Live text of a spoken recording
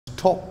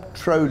top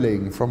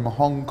trolling from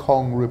Hong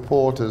Kong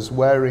reporters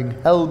wearing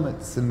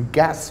helmets and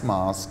gas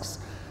masks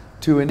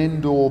to an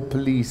indoor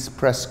police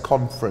press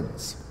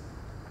conference.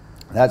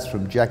 That's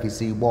from Jackie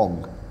C.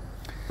 Wong.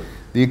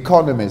 The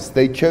Economist,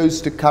 they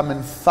chose to come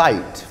and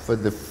fight for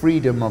the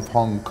freedom of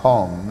Hong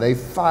Kong. They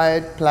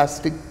fired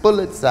plastic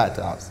bullets at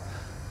us.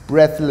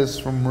 Breathless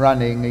from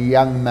running, a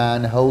young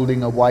man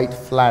holding a white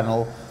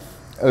flannel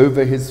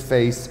over his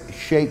face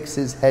shakes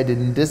his head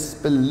in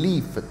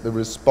disbelief at the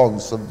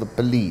response of the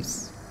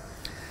police.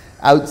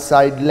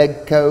 Outside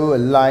Legco, a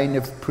line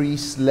of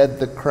priests led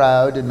the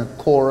crowd in a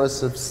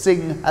chorus of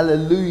 "Sing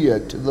Hallelujah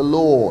to the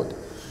Lord."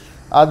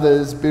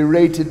 Others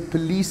berated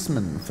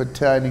policemen for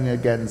turning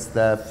against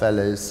their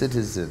fellow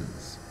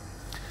citizens.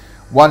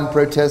 One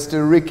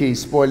protester, Ricky,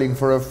 spoiling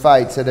for a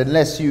fight, said,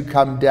 "Unless you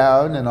come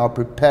down and are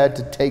prepared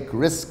to take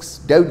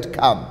risks, don't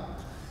come."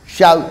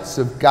 Shouts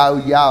of "Gao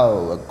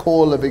Yao," a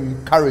call of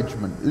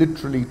encouragement,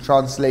 literally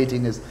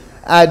translating as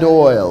 "add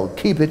oil,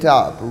 keep it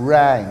up,"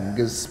 rang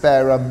as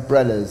spare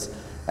umbrellas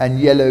and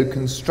yellow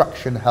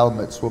construction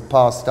helmets were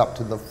passed up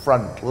to the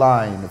front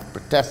line of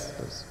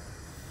protesters.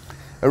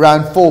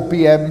 Around 4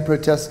 p.m.,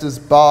 protesters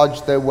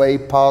barged their way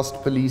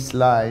past police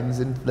lines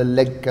into the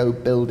Legco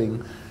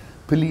building.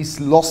 Police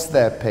lost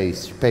their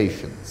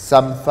patience.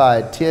 Some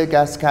fired tear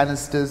gas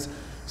canisters.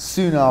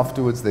 Soon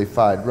afterwards, they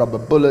fired rubber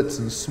bullets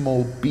and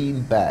small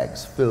bean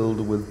bags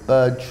filled with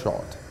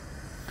birdshot.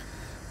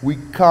 "We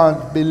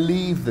can't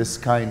believe this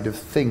kind of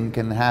thing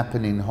can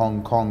happen in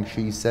Hong Kong,"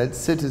 she said.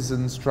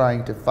 "Citizens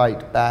trying to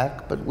fight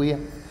back, but we have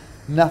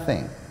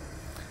nothing."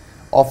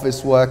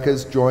 Office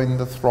workers joined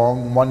the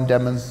throng. One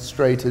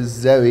demonstrator,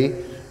 Zoe,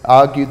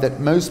 argued that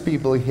most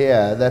people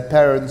here, their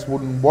parents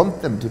wouldn't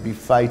want them to be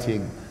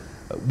fighting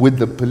with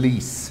the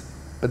police,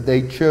 but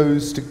they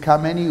chose to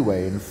come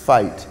anyway and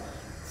fight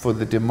for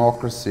the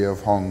democracy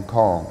of Hong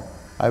Kong.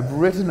 I've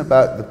written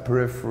about the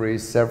periphery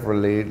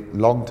severally,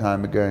 long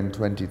time ago in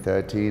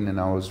 2013, and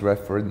I was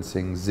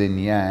referencing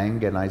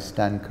Xinjiang, and I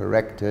stand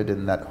corrected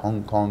in that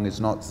Hong Kong is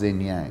not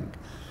Xinjiang.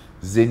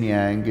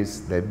 Xinjiang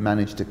is, they've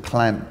managed to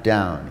clamp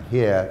down.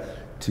 Here,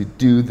 to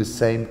do the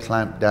same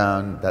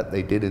clampdown that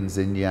they did in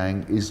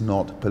Xinjiang is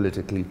not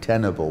politically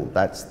tenable.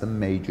 That's the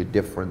major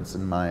difference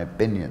in my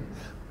opinion.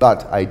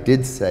 But I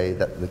did say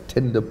that the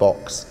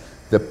tinderbox,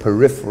 the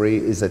periphery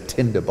is a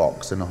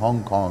tinderbox, and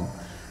Hong Kong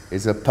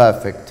is a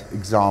perfect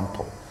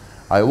example.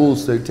 I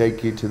also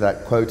take you to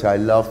that quote I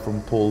love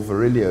from Paul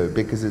Virilio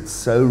because it's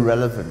so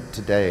relevant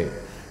today.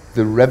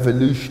 The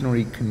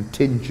revolutionary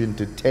contingent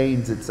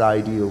attains its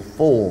ideal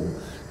form,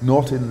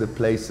 not in the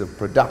place of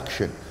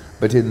production,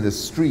 but in the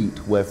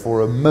street, where for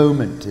a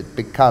moment it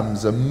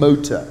becomes a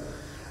motor,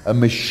 a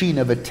machine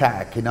of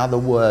attack, in other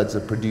words,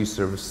 a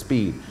producer of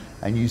speed.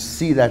 And you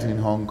see that in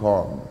Hong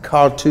Kong.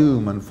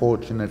 Khartoum,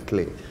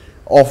 unfortunately,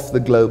 off the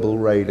global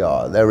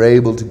radar. They're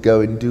able to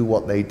go and do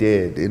what they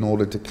did in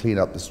order to clean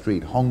up the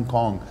street. Hong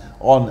Kong,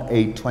 on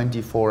a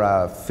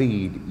 24-hour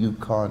feed, you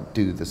can't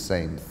do the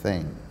same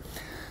thing.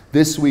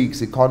 This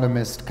week's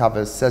Economist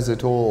cover says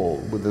it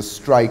all with a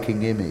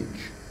striking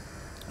image,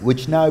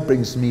 which now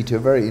brings me to a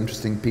very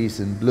interesting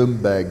piece in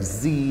Bloomberg.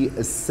 Xi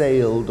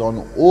assailed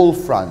on all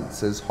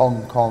fronts as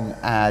Hong Kong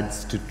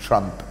adds to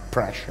Trump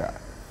pressure.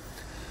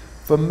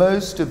 For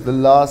most of the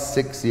last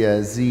 6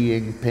 years, Xi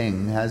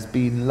Jinping has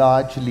been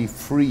largely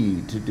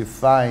free to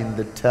define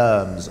the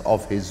terms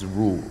of his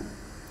rule.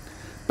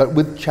 But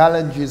with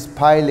challenges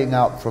piling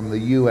up from the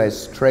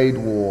US trade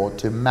war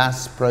to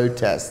mass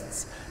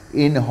protests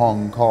in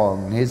Hong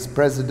Kong, his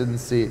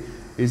presidency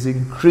is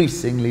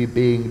increasingly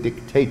being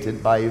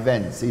dictated by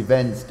events.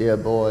 Events, dear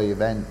boy,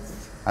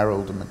 events.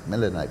 Harold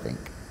Macmillan, I think.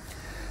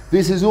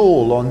 "This is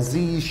all on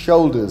Xi's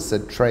shoulders,"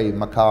 said Trey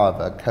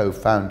McCarver,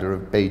 co-founder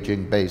of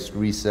Beijing-based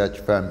research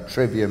firm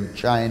Trivium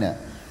China.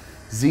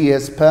 Xi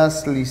has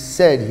personally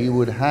said he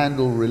would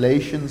handle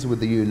relations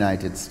with the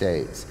United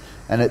States,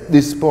 and at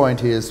this point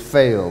he has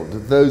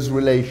failed. Those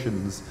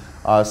relations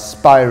are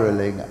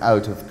spiraling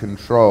out of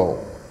control.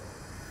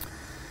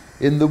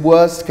 In the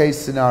worst case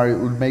scenario,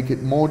 it would make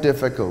it more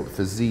difficult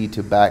for Xi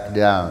to back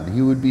down.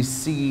 He would be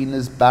seen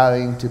as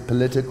bowing to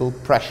political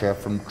pressure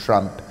from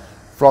Trump,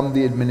 from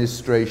the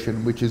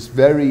administration, which is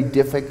very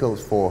difficult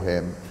for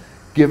him,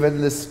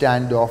 given the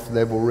standoff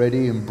they've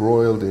already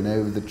embroiled in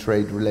over the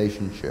trade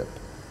relationship.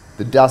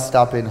 The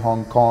dust-up in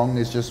Hong Kong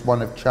is just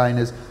one of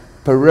China's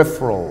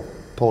peripheral,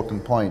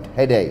 important point,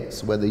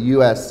 headaches, where the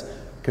US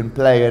can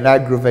play an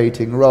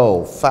aggravating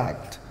role.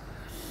 Fact.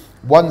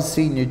 One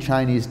senior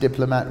Chinese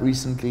diplomat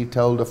recently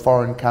told a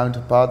foreign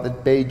counterpart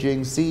that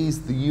Beijing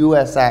sees the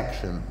US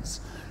actions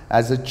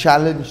as a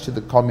challenge to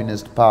the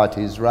Communist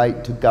Party's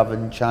right to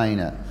govern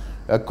China,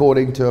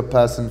 according to a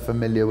person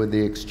familiar with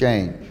the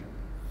exchange.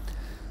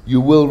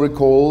 You will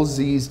recall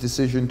Xi's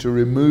decision to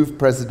remove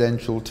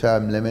presidential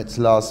term limits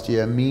last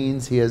year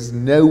means he has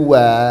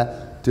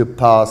nowhere to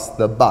pass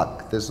the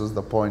buck. This was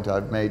the point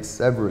I've made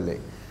severally.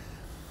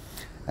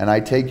 And I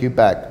take you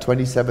back,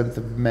 27th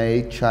of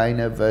May,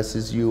 China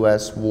versus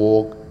US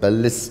war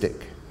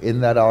ballistic. In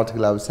that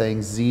article I was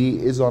saying Xi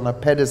is on a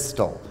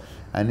pedestal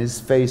and is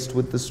faced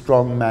with the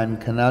strongman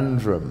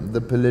conundrum.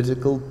 The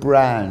political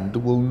brand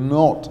will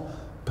not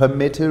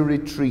permit a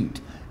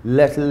retreat,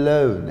 let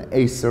alone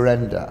a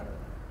surrender.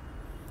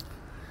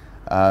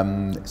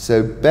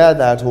 So bear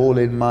that all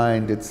in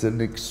mind. It's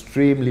an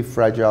extremely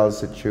fragile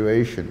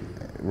situation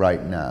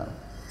right now.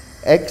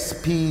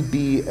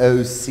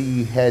 XPBOC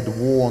head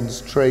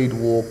warns trade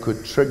war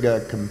could trigger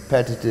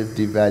competitive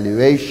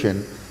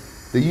devaluation.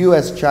 The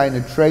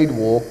US-China trade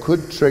war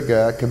could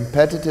trigger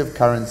competitive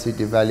currency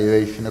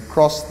devaluation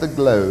across the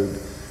globe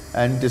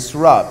and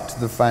disrupt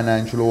the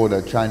financial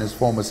order, China's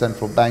former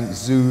central bank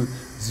Zhu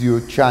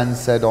Zhuochuan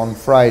said on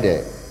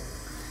Friday.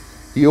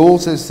 He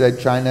also said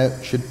China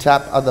should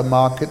tap other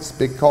markets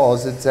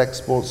because its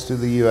exports to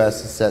the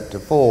US are set to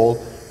fall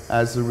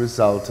as a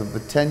result of the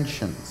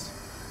tensions.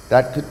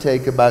 That could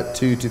take about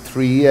 2 to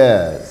 3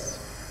 years.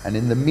 And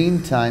in the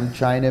meantime,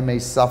 China may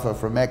suffer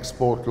from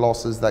export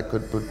losses that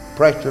could put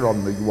pressure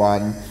on the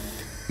yuan,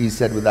 he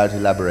said without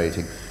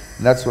elaborating.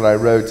 And that's what I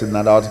wrote in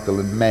that article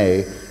in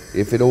May.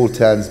 If it all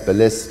turns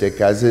ballistic,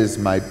 as is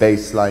my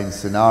baseline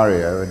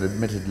scenario, and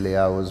admittedly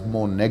I was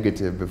more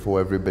negative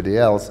before everybody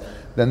else,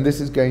 then this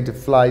is going to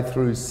fly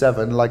through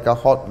 7 like a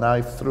hot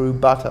knife through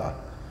butter.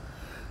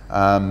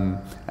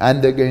 And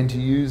they're going to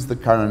use the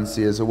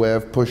currency as a way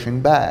of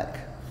pushing back.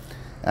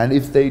 And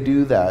if they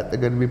do that, they're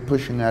going to be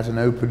pushing out an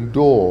open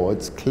door.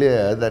 It's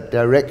clear that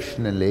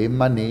directionally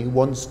money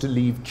wants to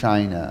leave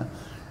China.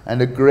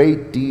 And a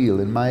great deal,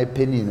 in my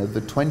opinion, of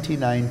the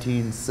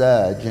 2019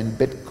 surge in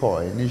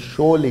Bitcoin is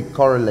surely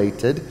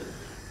correlated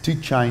to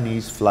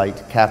Chinese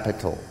flight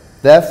capital.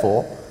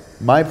 Therefore,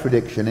 my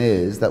prediction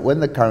is that when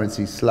the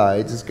currency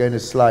slides, it's going to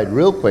slide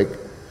real quick,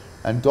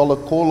 and dollar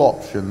call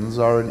options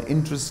are an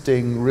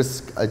interesting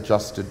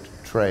risk-adjusted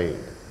trade.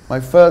 My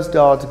first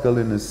article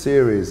in a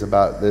series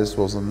about this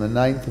was on the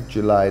 9th of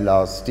July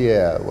last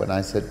year when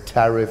I said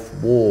tariff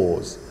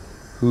wars,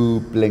 who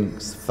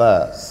blinks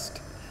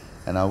first?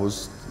 And I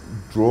was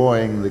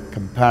drawing the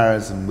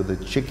comparison with the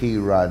Chickie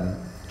Run,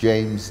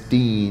 James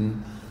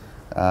Dean.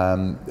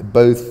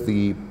 Both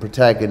the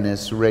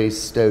protagonists race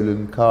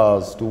stolen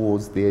cars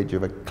towards the edge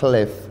of a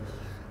cliff,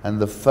 and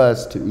the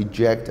first to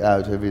eject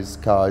out of his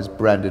car is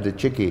branded a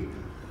Chickie.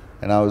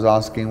 And I was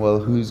asking, well,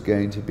 who's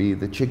going to be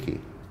the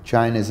Chickie?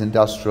 China's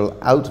industrial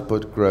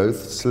output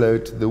growth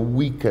slowed to the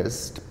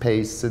weakest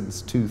pace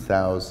since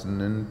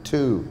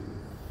 2002.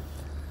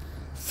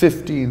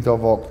 15th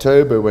of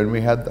October, when we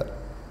had the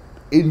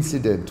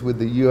incident with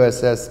the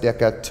USS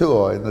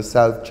Decatur in the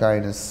South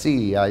China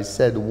Sea, I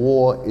said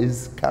war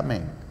is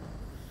coming.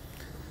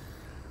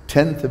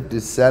 10th of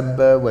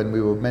December, when we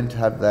were meant to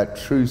have that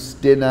truce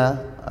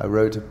dinner, I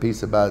wrote a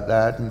piece about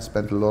that and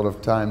spent a lot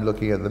of time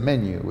looking at the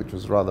menu, which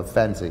was rather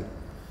fancy.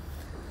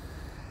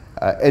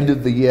 End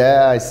of the year,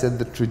 I said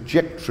the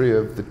trajectory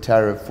of the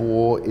tariff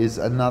war is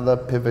another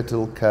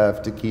pivotal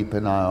curve to keep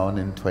an eye on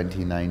in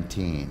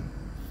 2019.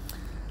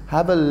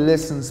 Have a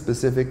listen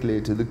specifically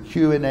to the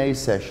Q&A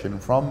session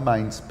from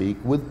Mindspeak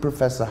with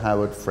Professor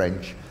Howard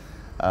French,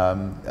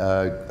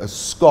 a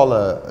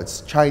scholar, a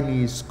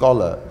Chinese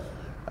scholar,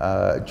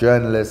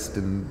 journalist,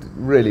 and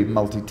really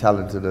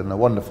multi-talented and a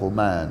wonderful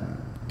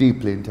man,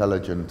 deeply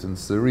intelligent and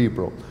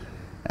cerebral.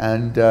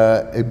 And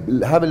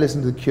have a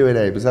listen to the Q&A,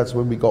 because that's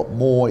when we got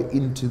more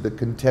into the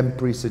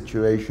contemporary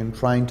situation,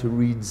 trying to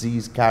read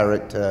Xi's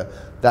character,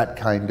 that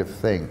kind of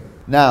thing.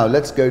 Now,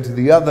 let's go to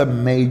the other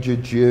major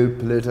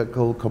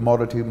geopolitical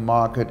commodity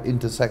market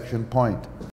intersection point.